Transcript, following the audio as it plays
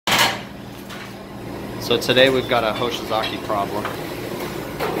So today we've got a Hoshizaki problem.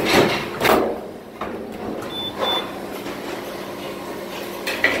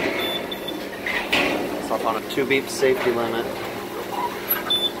 It's up on a 2-beep safety limit.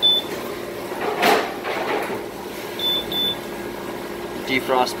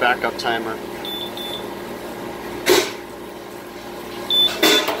 Defrost backup timer.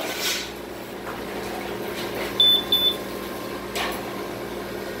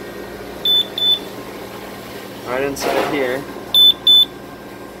 Right inside here,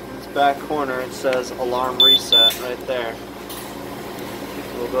 this back corner, it says alarm reset right there.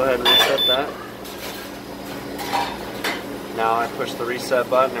 We'll go ahead and reset that. Now I push the reset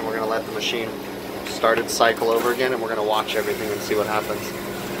button and we're going to let the machine start its cycle over again, and we're going to watch everything and see what happens.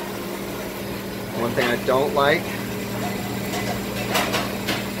 One thing I don't like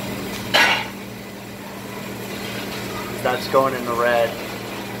is that's going in the red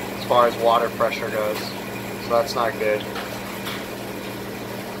as far as water pressure goes. So that's not good.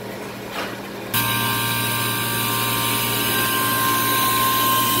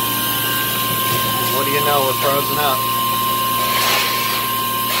 What do you know, we're frozen up.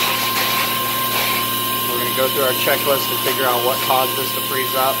 We're going to go through our checklist and figure out what caused this to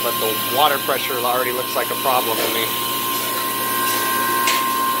freeze up, but the water pressure already looks like a problem to me.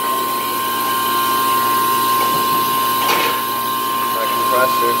 That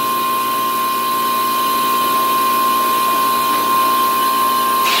compressor.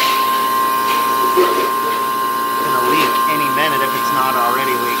 Not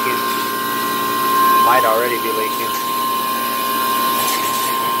already leaking. Might already be leaking.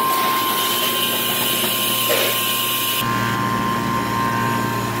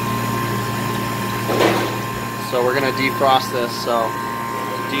 So we're going to defrost this. So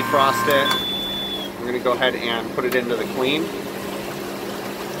to defrost it, we're going to go ahead and put it into the clean,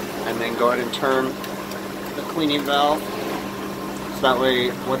 and then go ahead and turn the cleaning valve. So that way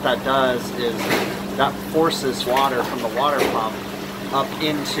what that does is that forces water from the water pump up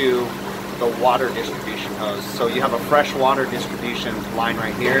into the water distribution hose. So you have a fresh water distribution line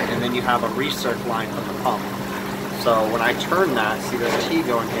right here, and then you have a recirc line from the pump. So when I turn that, see there's a key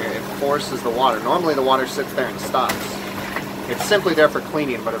going here, it forces the water. Normally the water sits there and stops. It's simply there for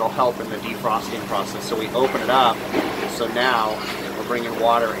cleaning, but it'll help in the defrosting process. So we open it up, so now we're bringing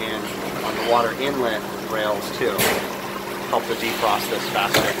water in on the water inlet rails too. Help to defrost this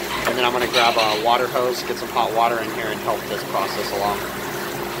faster. And then I'm going to grab a water hose, get some hot water in here, and help this process along.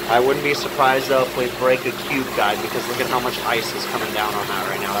 I wouldn't be surprised though if we break a cube guide, because look at how much ice is coming down on that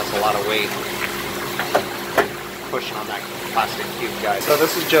right now. That's a lot of weight pushing on that plastic cube guide. So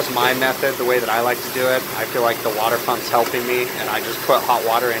this is just my method, the way that I like to do it. I feel like the water pump's helping me, and I just put hot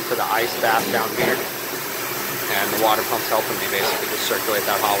water into the ice bath down here, and the water pump's helping me basically just circulate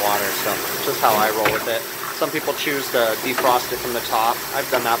that hot water. So it's just how I roll with it. Some people choose to defrost it from the top. I've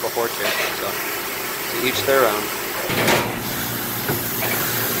done that before too, so to each their own.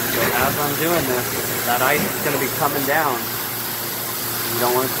 So as I'm doing this, that ice is going to be coming down. You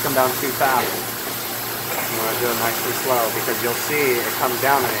don't want it to come down too fast. You want to do it nice and slow, because you'll see it comes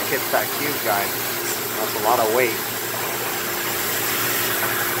down and it hits that cube guide. That's a lot of weight.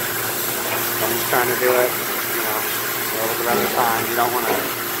 So I'm just trying to do it, you know, a little bit at a time. You don't want to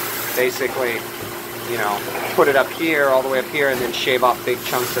basically, you know, put it up here, all the way up here, and then shave off big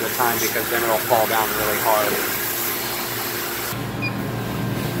chunks at a time, because then it'll fall down really hard.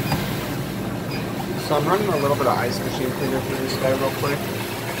 So I'm running a little bit of ice machine cleaner through this guy real quick.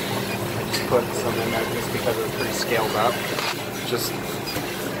 I just put some in there just because it was pretty scaled up, just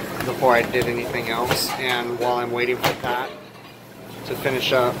before I did anything else. And while I'm waiting for that to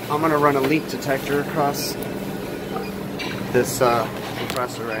finish up, I'm going to run a leak detector across this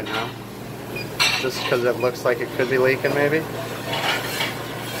compressor right now, just because it looks like it could be leaking maybe.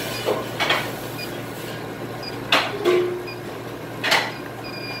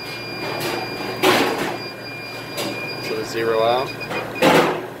 So the zero out.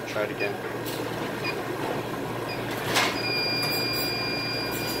 Try it again.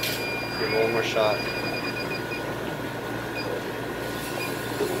 Give it one more shot.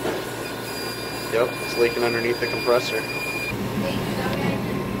 Yep, it's leaking underneath the compressor.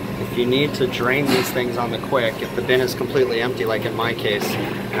 If you need to drain these things on the quick, if the bin is completely empty like in my case,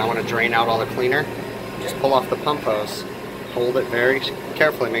 and I want to drain out all the cleaner, just pull off the pump hose, hold it very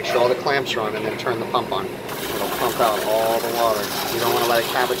carefully, make sure all the clamps are on, and then turn the pump on. It'll pump out all the water. You don't want to let it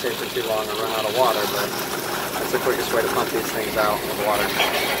cavitate for too long and run out of water, but that's the quickest way to pump these things out with water.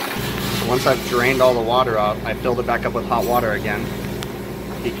 So once I've drained all the water out, I filled it back up with hot water again.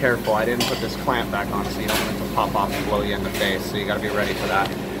 Be careful, I didn't put this clamp back on, so you don't want it to pop off and blow you in the face, so you gotta be ready for that.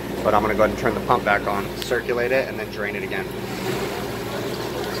 But I'm gonna go ahead and turn the pump back on, circulate it, and then drain it again.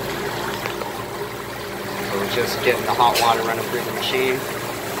 So we're just getting the hot water running through the machine.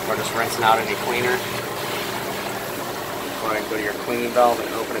 We're just rinsing out any cleaner. Go ahead and go to your cleaning valve and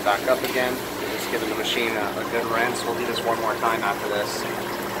open it back up again. Just giving the machine a good rinse. We'll do this one more time after this.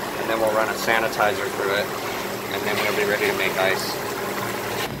 And then we'll run a sanitizer through it. And then we'll be ready to make ice.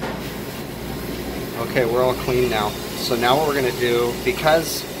 Okay, we're all clean now. So now what we're gonna do,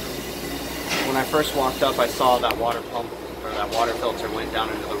 because when I first walked up I saw that water pump, or that water filter went down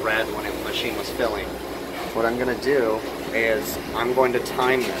into the red when the machine was filling. What I'm gonna do is I'm going to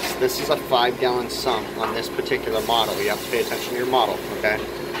time this. This is a 5-gallon sump on this particular model. You have to pay attention to your model, okay?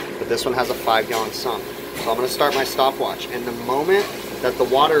 But this one has a 5-gallon sump. So I'm gonna start my stopwatch, and the moment that the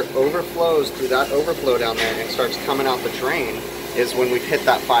water overflows through that overflow down there and starts coming out the drain is when we've hit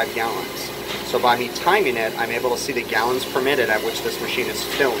that 5 gallons. So by me timing it, I'm able to see the gallons per minute at which this machine is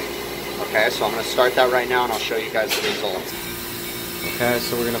filling. Okay, so I'm gonna start that right now and I'll show you guys the results. Okay,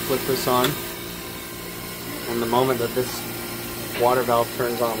 so we're gonna flip this on. And the moment that this water valve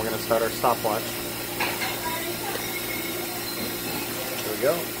turns on, we're gonna start our stopwatch. There we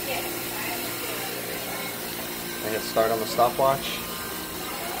go. And hit start on the stopwatch.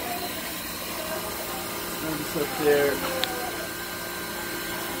 Notice up there,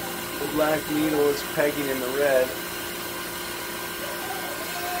 the black needle is pegging in the red.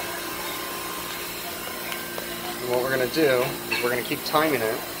 And what we're going to do is we're going to keep timing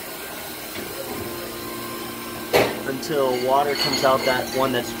it until water comes out that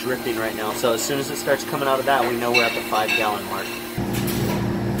one that's dripping right now. So as soon as it starts coming out of that, we know we're at the 5-gallon mark.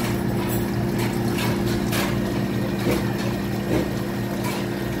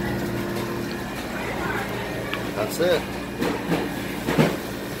 That's it.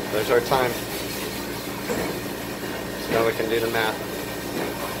 There's our time. So now we can do the math.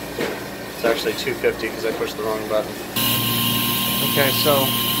 It's actually 250 because I pushed the wrong button. Okay, so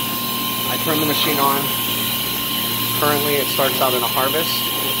I turn the machine on. Currently it starts out in a harvest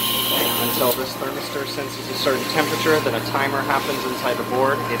until this thermistor senses a certain temperature, then a timer happens inside the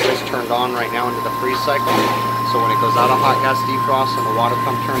board. It just turned on right now into the freeze cycle. So when it goes out of hot gas defrost and the water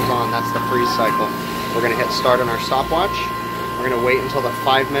pump turns on, that's the freeze cycle. We're going to hit start on our stopwatch. We're going to wait until the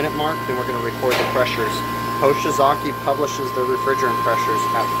 5-minute mark, then we're going to record the pressures. Hoshizaki publishes their refrigerant pressures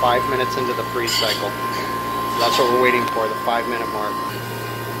at 5 minutes into the freeze cycle. So that's what we're waiting for, the 5-minute mark.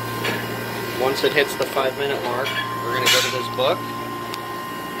 Once it hits the 5-minute mark, we're going to go to this book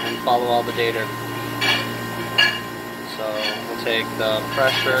and follow all the data. So we'll take the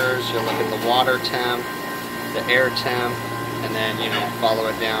pressures, you'll look at the water temp, the air temp, and then, follow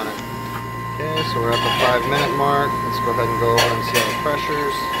it down. Okay, so we're at the 5-minute mark. Let's go ahead and go over and see all the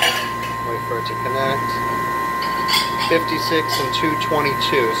pressures. Wait for it to connect. 56 and 222,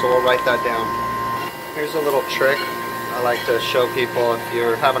 so we'll write that down. Here's a little trick I like to show people if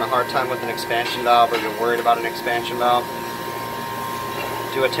you're having a hard time with an expansion valve or you're worried about an expansion valve.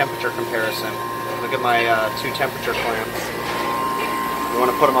 Do a temperature comparison. Look at my 2 temperature clamps. You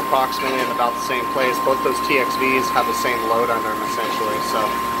want to put them approximately in about the same place. Both those TXVs have the same load under them essentially, so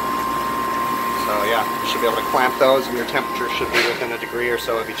yeah, you should be able to clamp those and your temperature should be within a degree or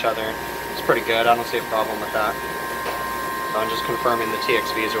so of each other. It's pretty good. I don't see a problem with that. So I'm just confirming the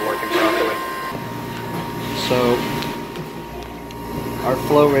TXVs are working properly. So our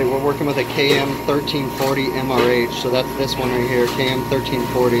flow rate, we're working with a KM 1340 MRH, so that's this one right here, KM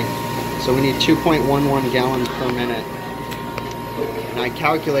 1340. So we need 2.11 gallons per minute. And I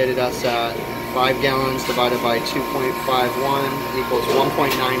calculated us at 5 gallons divided by 2.51 equals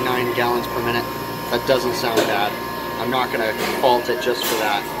 1.99 gallons per minute. That doesn't sound bad. I'm not going to fault it just for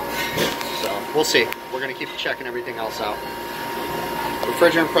that. So we'll see. We're going to keep checking everything else out.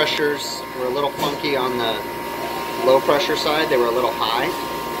 Refrigerant pressures were a little funky on the low pressure side. They were a little high,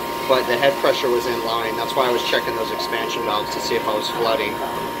 but the head pressure was in line. That's why I was checking those expansion valves to see if I was flooding.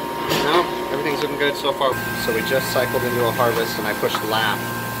 No, everything's looking good so far. So we just cycled into a harvest and I pushed lap.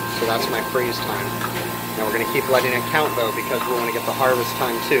 So that's my freeze time. Now we're going to keep letting it count though, because we want to get the harvest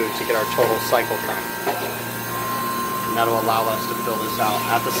time too to get our total cycle time. And that'll allow us to fill this out.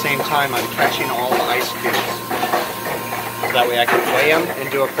 At the same time, I'm catching all the ice cubes. So that way I can weigh them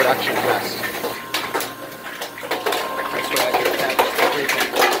and do a production test. This way I can catch everything.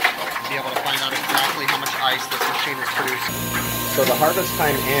 Be able to find out exactly how much ice this machine is producing. So the harvest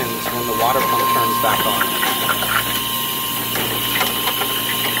time ends when the water pump turns back on.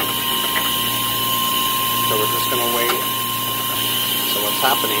 So we're just going to wait. So what's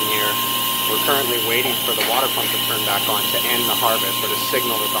happening here, we're currently waiting for the water pump to turn back on to end the harvest, or to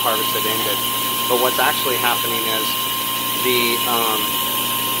signal that the harvest had ended. But what's actually happening is the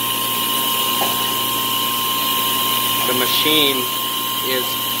the machine is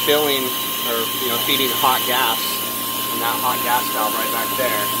filling, or feeding hot gas, and that hot gas valve right back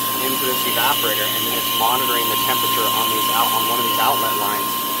there into this evaporator, and then it's monitoring the temperature on one of these outlet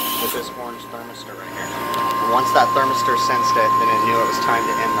lines with this orange thermistor right here. And once that thermistor sensed it, then it knew it was time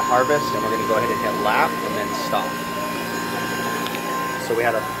to end the harvest, and we're going to go ahead and hit lap and then stop. So we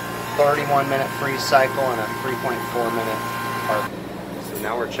had a 31-minute freeze cycle and a 3.4-minute harvest. So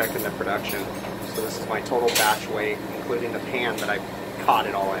now we're checking the production. So this is my total batch weight, including the pan that I caught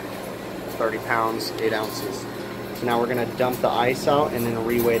it all in. 30 pounds, 8 ounces. So now we're going to dump the ice out and then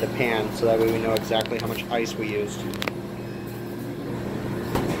reweigh the pan, so that way we know exactly how much ice we used.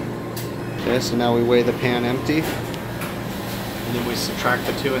 Okay, so now we weigh the pan empty, and then we subtract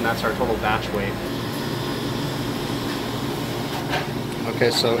the two, and that's our total batch weight. Okay,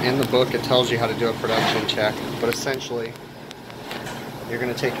 so in the book it tells you how to do a production check, but essentially you're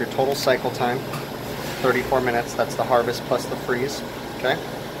going to take your total cycle time, 34 minutes, that's the harvest plus the freeze, okay?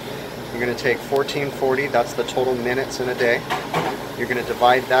 You're going to take 1440, that's the total minutes in a day. You're going to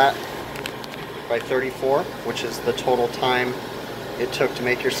divide that by 34, which is the total time it took to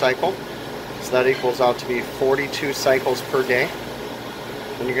make your cycle. So that equals out to be 42 cycles per day.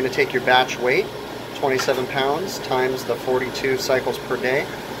 Then you're going to take your batch weight, 27 pounds, times the 42 cycles per day.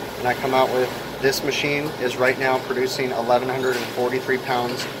 And I come out with, this machine is right now producing 1,143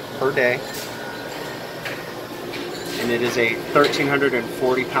 pounds per day. And it is a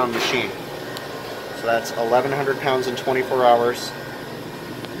 1,340 pound machine. So that's 1,100 pounds in 24 hours.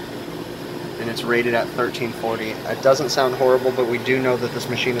 And it's rated at 1340. It doesn't sound horrible, but we do know that this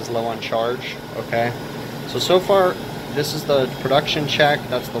machine is low on charge, okay? So far, this is the production check,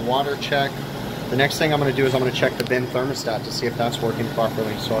 that's the water check. The next thing I'm going to do is I'm going to check the bin thermostat to see if that's working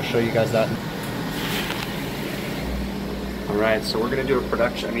properly, so I'll show you guys that. Alright, so we're going to do a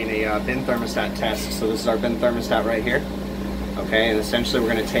bin thermostat test. So this is our bin thermostat right here. Okay, and essentially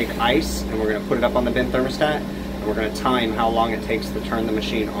we're going to take ice and we're going to put it up on the bin thermostat, and we're going to time how long it takes to turn the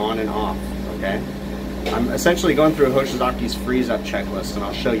machine on and off. Okay, I'm essentially going through Hoshizaki's freeze up checklist, and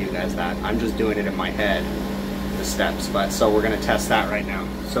I'll show you guys that. I'm just doing it in my head, the steps, so we're going to test that right now.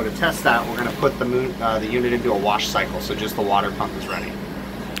 So to test that, we're going to put the unit into a wash cycle, so just the water pump is ready.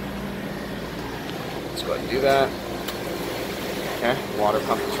 Let's go ahead and do that. Okay, water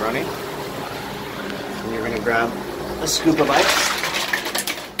pump is running. And you're going to grab a scoop of ice.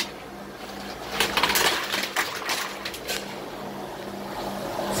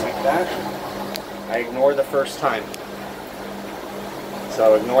 Just like that. I ignore the first time.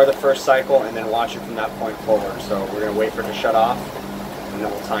 So ignore the first cycle and then watch it from that point forward. So we're going to wait for it to shut off, and then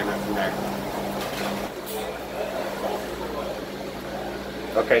we'll time it from there.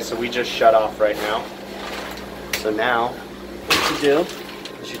 Okay, so we just shut off right now. So now, what you do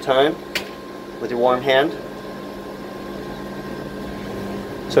is you time with your warm hand.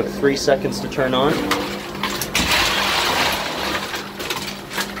 Took 3 seconds to turn on.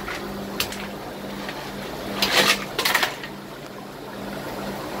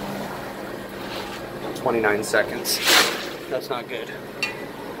 29 seconds. That's not good.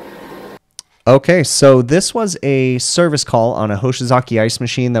 Okay, so this was a service call on a Hoshizaki Ice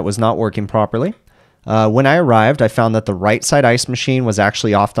Machine that was not working properly. When I arrived, I found that the right side ice machine was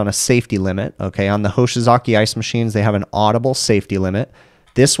actually off on a safety limit. Okay, on the Hoshizaki Ice Machines, they have an audible safety limit.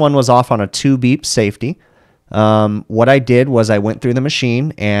 This one was off on a 2-beep safety. What I did was I went through the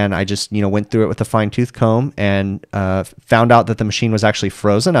machine and I just, went through it with a fine-tooth comb and found out that the machine was actually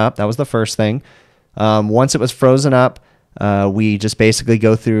frozen up. That was the first thing. Once it was frozen up, we just basically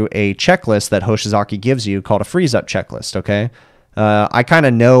go through a checklist that Hoshizaki gives you called a freeze-up checklist, okay? I kind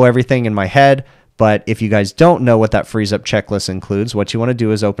of know everything in my head, but if you guys don't know what that freeze-up checklist includes, what you want to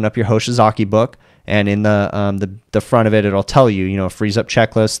do is open up your Hoshizaki book, and in the front of it, it'll tell you, freeze-up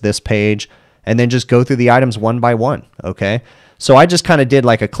checklist, this page, and then just go through the items one by one, okay? So I just kind of did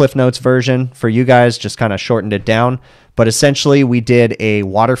like a Cliff Notes version for you guys, just kind of shortened it down. But essentially, we did a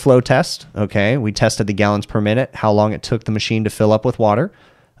water flow test, okay? We tested the gallons per minute, how long it took the machine to fill up with water.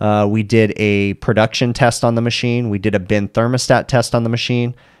 We did a production test on the machine. We did a bin thermostat test on the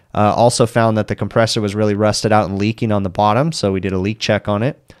machine. Also found that the compressor was really rusted out and leaking on the bottom, so we did a leak check on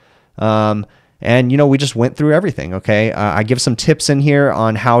it. And, we just went through everything, okay? I give some tips in here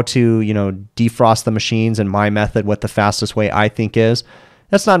on how to, defrost the machines and my method, what the fastest way I think is.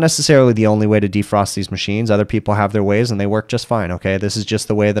 That's not necessarily the only way to defrost these machines. Other people have their ways and they work just fine, okay? This is just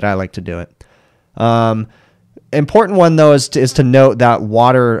the way that I like to do it. Important one, though, is to note that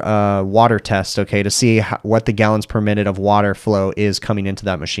water test, okay, to see what the gallons per minute of water flow is coming into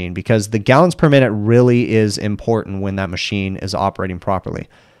that machine, because the gallons per minute really is important when that machine is operating properly.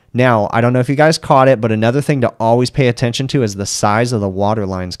 Now, I don't know if you guys caught it, but another thing to always pay attention to is the size of the water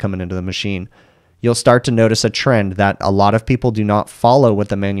lines coming into the machine. You'll start to notice a trend that a lot of people do not follow what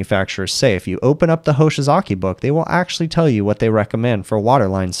the manufacturers say. If you open up the Hoshizaki book, they will actually tell you what they recommend for water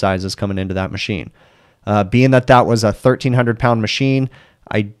line sizes coming into that machine. Being that that was a 1,300 pound machine,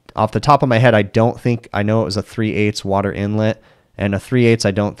 off the top of my head, I know it was a 3/8 water inlet, and a 3/8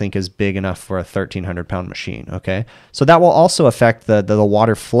 I don't think is big enough for a 1,300 pound machine. Okay, so that will also affect the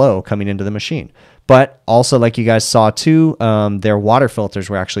water flow coming into the machine. But also, like you guys saw too, their water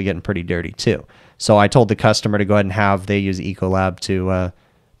filters were actually getting pretty dirty too. So I told the customer to go ahead and they use Ecolab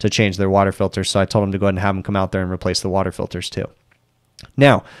to change their water filters. So I told them to go ahead and have them come out there and replace the water filters too.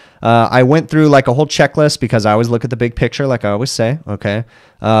 Now, I went through like a whole checklist because I always look at the big picture, like I always say, okay?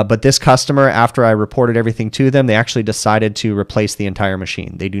 But this customer, after I reported everything to them, they actually decided to replace the entire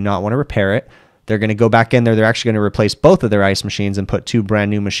machine. They do not want to repair it. They're going to go back in there. They're actually going to replace both of their ice machines and put 2 brand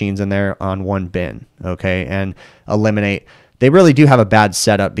new machines in there on one bin, okay? And eliminate. They really do have a bad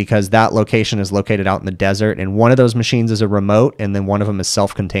setup because that location is located out in the desert, and one of those machines is a remote, and then one of them is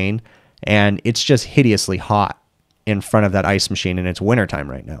self-contained, and it's just hideously hot in front of that ice machine, and it's wintertime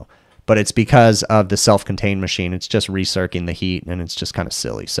right now. But it's because of the self-contained machine. It's just recirculating the heat, and it's just kind of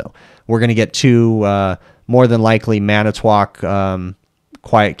silly. So we're going to get 2, more than likely, Manitowoc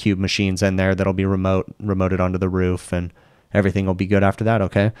Quiet Cube machines in there that'll be remoted onto the roof, and everything will be good after that,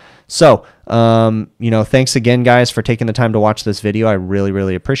 okay? So, thanks again, guys, for taking the time to watch this video. I really,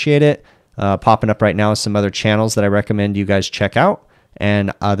 really appreciate it. Popping up right now is some other channels that I recommend you guys check out.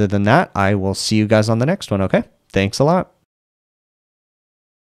 And other than that, I will see you guys on the next one, okay? Thanks a lot.